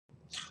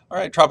All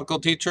right, tropical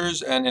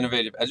teachers and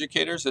innovative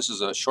educators. This is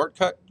a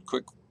shortcut,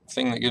 quick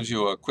thing that gives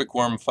you a quick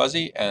warm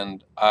fuzzy,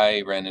 and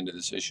I ran into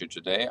this issue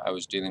today. I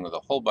was dealing with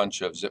a whole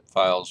bunch of zip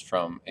files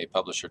from a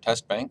publisher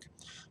test bank,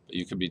 but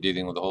you could be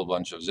dealing with a whole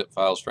bunch of zip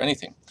files for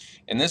anything.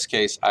 In this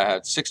case, I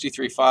had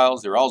 63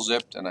 files. They're all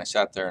zipped, and I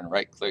sat there and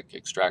right-click,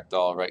 extract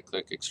all,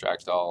 right-click,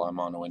 extract all. I'm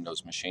on a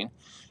Windows machine.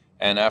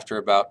 And after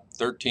about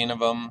 13 of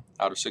them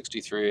out of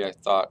 63, I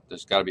thought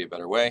there's got to be a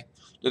better way.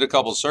 Did a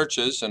couple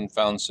searches and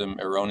found some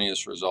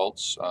erroneous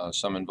results.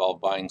 Some involved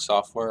buying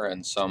software,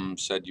 and some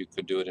said you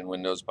could do it in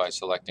Windows by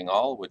selecting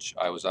all, which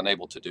I was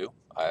unable to do,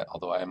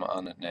 although I am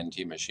on an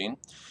NT machine.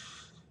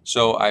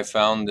 So I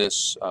found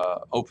this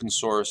open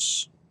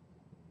source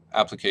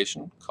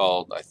application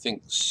called, I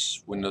think,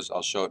 Windows.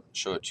 I'll show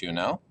it to you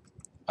now.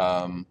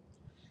 And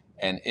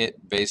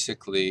it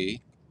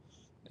basically,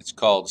 it's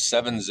called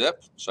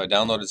 7-zip. So I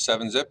downloaded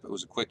 7-zip. It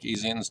was a quick,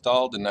 easy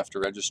install. Didn't have to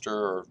register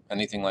or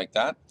anything like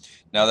that.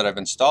 Now that I've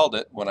installed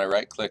it, when I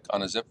right-click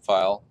on a zip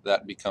file,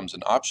 that becomes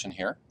an option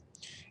here.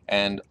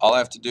 And all I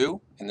have to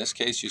do, in this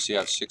case, you see I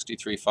have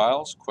 63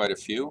 files, quite a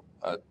few,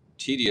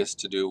 tedious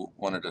to do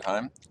one at a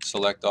time.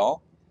 Select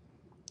all.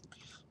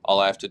 All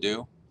I have to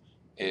do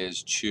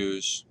is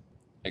choose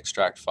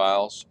extract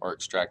files or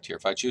extract here.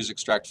 If I choose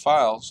extract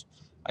files,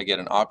 I get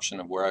an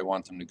option of where I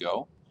want them to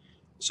go.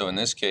 So in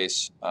this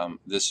case,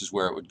 this is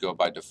where it would go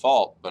by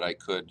default, but I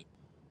could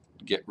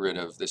get rid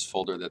of this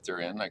folder that they're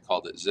in. I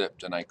called it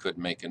zipped, and I could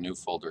make a new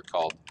folder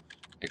called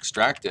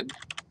extracted.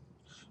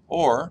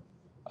 Or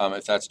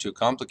if that's too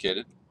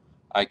complicated,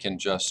 I can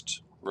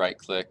just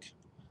right-click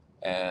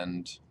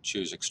and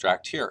choose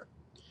extract here.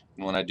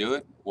 And when I do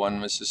it, one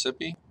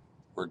Mississippi,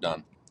 we're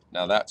done.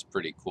 Now that's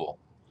pretty cool,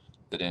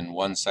 that in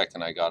 1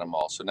 second I got them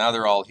all. So now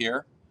they're all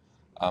here.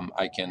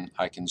 I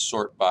can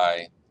sort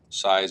by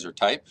size or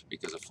type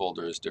because a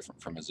folder is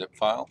different from a zip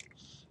file.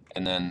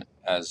 And then,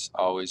 as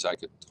always, I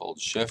could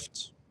hold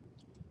Shift,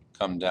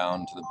 come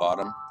down to the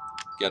bottom,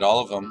 get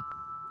all of them,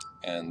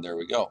 and there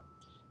we go.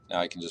 Now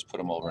I can just put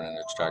them over in an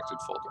extracted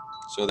folder.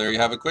 So there you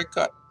have a quick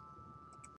cut.